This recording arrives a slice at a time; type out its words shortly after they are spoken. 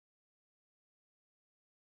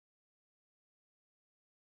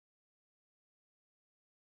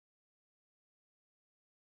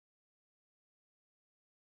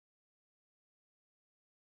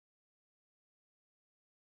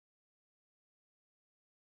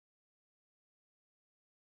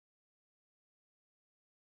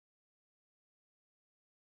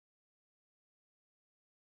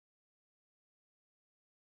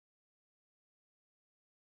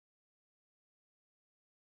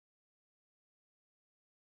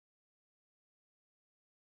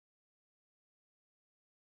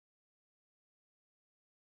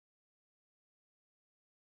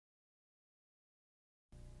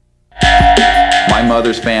my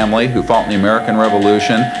mother's family, who fought in the American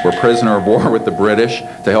Revolution, were prisoner of war with the British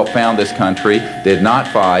to help found this country, did not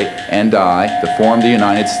fight and die to form the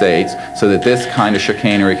United States so that this kind of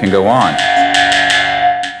chicanery can go on.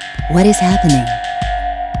 What is happening?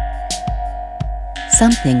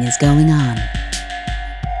 Something is going on.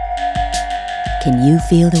 Can you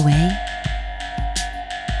feel the way?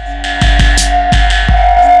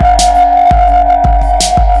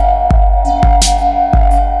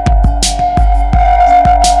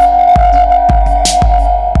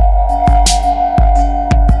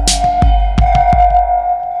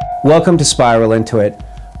 Welcome to Spiral Into It.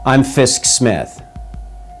 I'm Fisk Smith.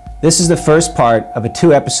 This is the first part of a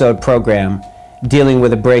 2-episode program dealing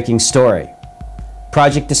with a breaking story,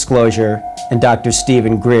 Project Disclosure and Dr.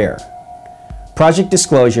 Stephen Greer. Project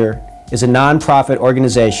Disclosure is a non-profit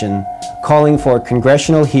organization calling for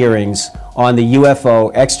congressional hearings on the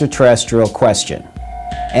UFO extraterrestrial question,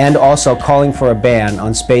 and also calling for a ban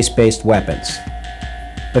on space-based weapons.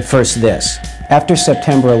 But first this. After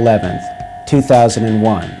September 11th,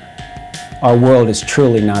 2001, our world is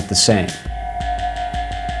truly not the same.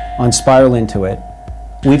 On Spiral Into It,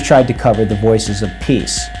 we've tried to cover the voices of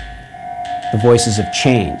peace, the voices of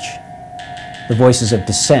change, the voices of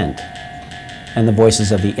dissent, and the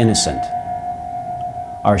voices of the innocent.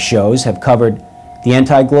 Our shows have covered the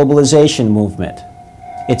anti-globalization movement,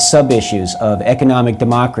 its sub-issues of economic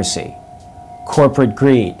democracy, corporate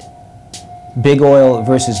greed, big oil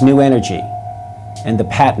versus new energy, and the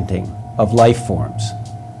patenting of life forms.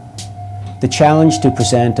 The challenge to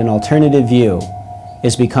present an alternative view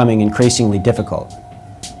is becoming increasingly difficult.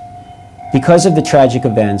 Because of the tragic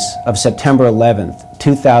events of September 11th,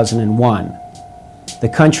 2001, the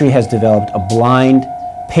country has developed a blind,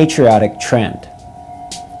 patriotic trend.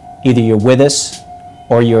 Either you're with us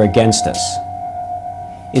or you're against us.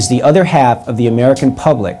 Is the other half of the American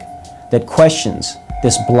public that questions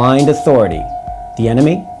this blind authority the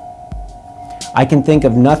enemy? I can think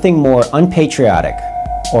of nothing more unpatriotic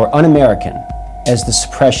or un-American as the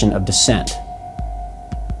suppression of dissent.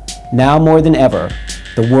 Now more than ever,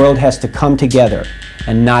 the world has to come together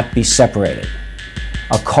and not be separated.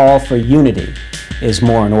 A call for unity is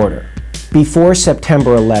more in order. Before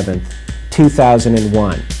September 11th,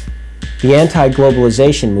 2001, the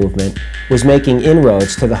anti-globalization movement was making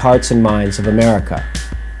inroads to the hearts and minds of America.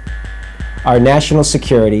 Our national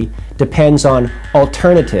security depends on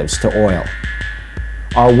alternatives to oil.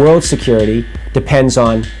 Our world security depends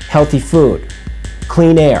on healthy food,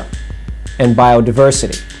 clean air, and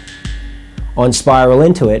biodiversity. On Spiral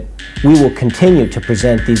Into It, we will continue to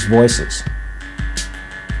present these voices.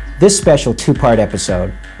 This special 2-part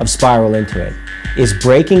episode of Spiral Into It is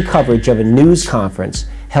breaking coverage of a news conference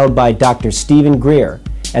held by Dr. Stephen Greer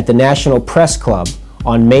at the National Press Club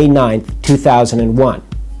on May 9th, 2001.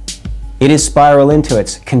 It is Spiral Into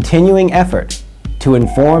It's continuing effort to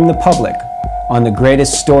inform the public on the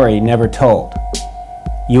greatest story never told: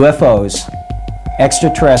 UFOs,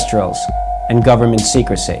 extraterrestrials, and government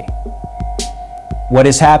secrecy. What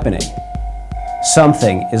is happening?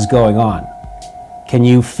 Something is going on. Can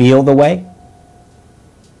you feel the way?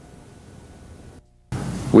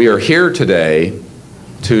 We are here today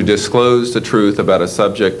to disclose the truth about a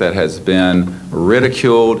subject that has been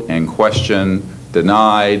ridiculed and questioned,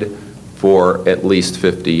 denied for at least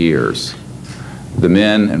 50 years. The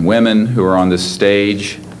men and women who are on this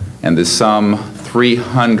stage and the some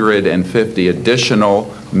 350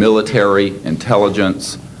 additional military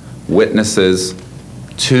intelligence witnesses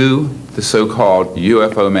to the so-called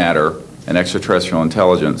UFO matter and extraterrestrial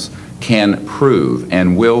intelligence can prove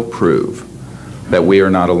and will prove that we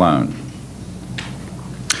are not alone.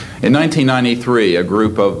 In 1993, a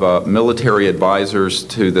group of military advisors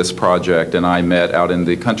to this project and I met out in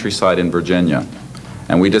the countryside in Virginia.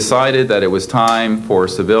 And we decided that it was time for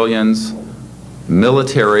civilians,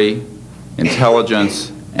 military,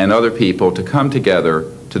 intelligence, and other people to come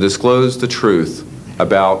together to disclose the truth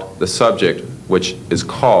about the subject which is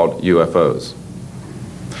called UFOs.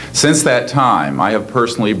 Since that time, I have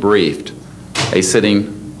personally briefed a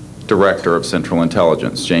sitting director of Central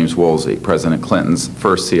Intelligence, James Woolsey, President Clinton's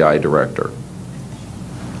first CIA director.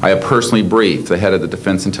 I have personally briefed the head of the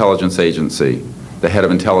Defense Intelligence Agency, the head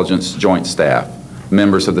of Intelligence Joint Staff,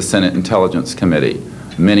 members of the Senate Intelligence Committee,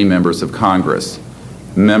 many members of Congress,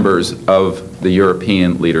 members of the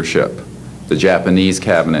European leadership, the Japanese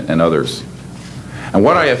cabinet, and others. And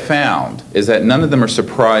what I have found is that none of them are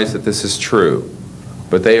surprised that this is true,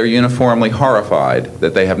 but they are uniformly horrified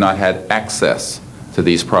that they have not had access to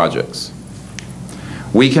these projects.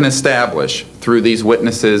 We can establish through these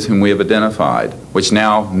witnesses whom we have identified, which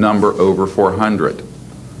now number over 400,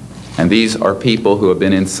 And these are people who have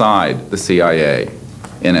been inside the CIA,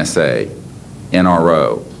 NSA,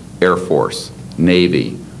 NRO, Air Force,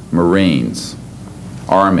 Navy, Marines,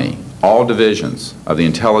 Army, all divisions of the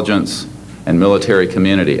intelligence and military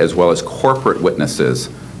community, as well as corporate witnesses,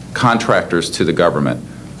 contractors to the government.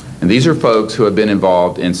 And these are folks who have been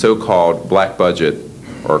involved in so-called black budget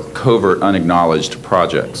or covert unacknowledged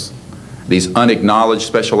projects. These unacknowledged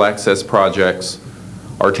special access projects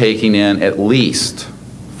are taking in at least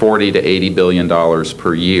 $40 to $80 billion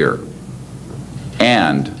per year.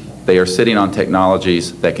 And they are sitting on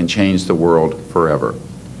technologies that can change the world forever.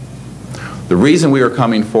 The reason we are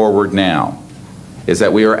coming forward now is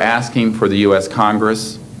that we are asking for the U.S.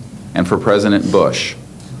 Congress and for President Bush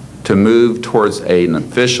to move towards an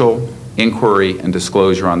official inquiry and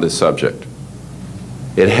disclosure on this subject.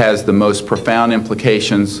 It has the most profound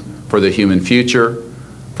implications for the human future,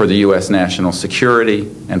 for the U.S. national security,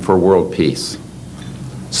 and for world peace.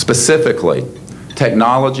 Specifically,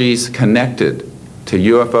 technologies connected to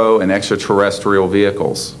UFO and extraterrestrial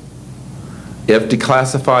vehicles, if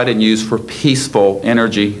declassified and used for peaceful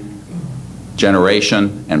energy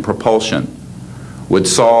generation and propulsion, would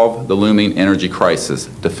solve the looming energy crisis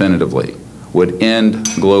definitively, would end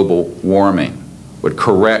global warming, would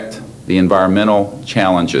correct the environmental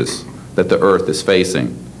challenges that the Earth is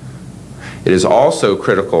facing. It is also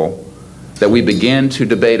critical that we begin to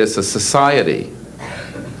debate as a society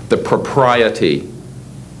the propriety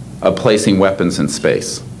of placing weapons in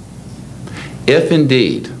space. If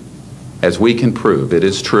indeed, as we can prove, it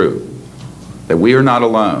is true that we are not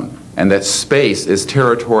alone and that space is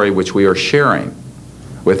territory which we are sharing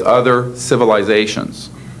with other civilizations,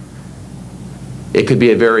 it could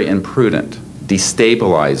be a very imprudent,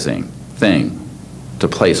 destabilizing thing to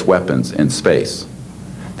place weapons in space.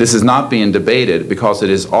 This is not being debated because it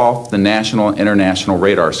is off the national and international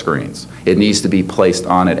radar screens. It needs to be placed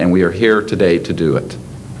on it, and we are here today to do it.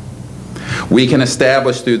 We can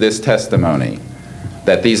establish through this testimony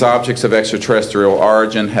that these objects of extraterrestrial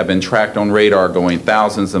origin have been tracked on radar going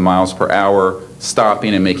thousands of miles per hour,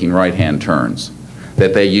 stopping and making right-hand turns.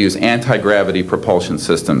 That they use anti-gravity propulsion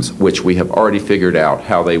systems, which we have already figured out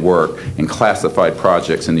how they work in classified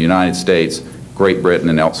projects in the United States, Great Britain,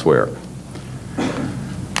 and elsewhere.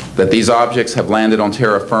 That these objects have landed on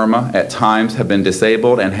terra firma, at times have been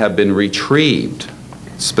disabled, and have been retrieved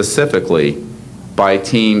specifically by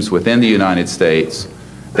teams within the United States,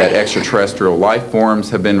 that extraterrestrial life forms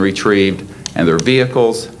have been retrieved, and their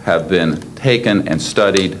vehicles have been taken and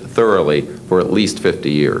studied thoroughly for at least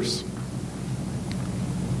 50 years.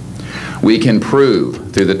 We can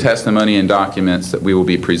prove through the testimony and documents that we will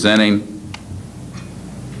be presenting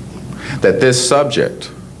that this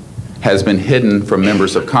subject has been hidden from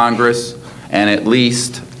members of Congress and at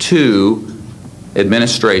least 2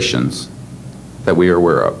 administrations that we are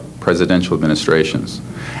aware of, presidential administrations,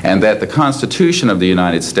 and that the Constitution of the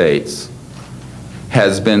United States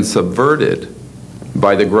has been subverted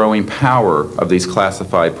by the growing power of these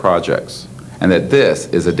classified projects, and that this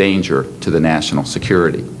is a danger to the national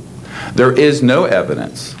security. There is no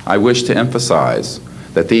evidence, I wish to emphasize,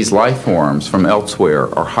 that these life forms from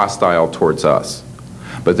elsewhere are hostile towards us.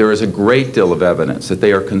 But there is a great deal of evidence that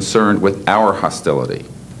they are concerned with our hostility.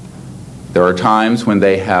 There are times when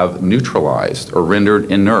they have neutralized or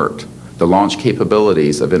rendered inert the launch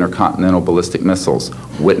capabilities of intercontinental ballistic missiles.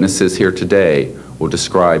 Witnesses here today will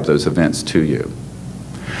describe those events to you.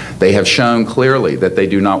 They have shown clearly that they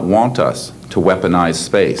do not want us to weaponize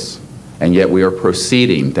space, and yet we are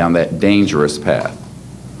proceeding down that dangerous path.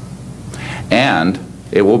 And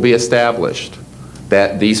it will be established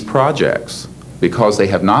that these projects, because they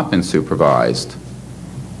have not been supervised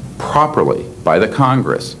properly by the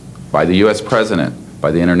Congress, by the U.S. President, by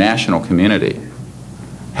the international community,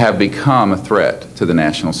 have become a threat to the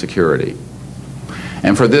national security.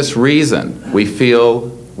 And for this reason, we feel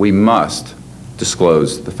we must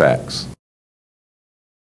disclose the facts.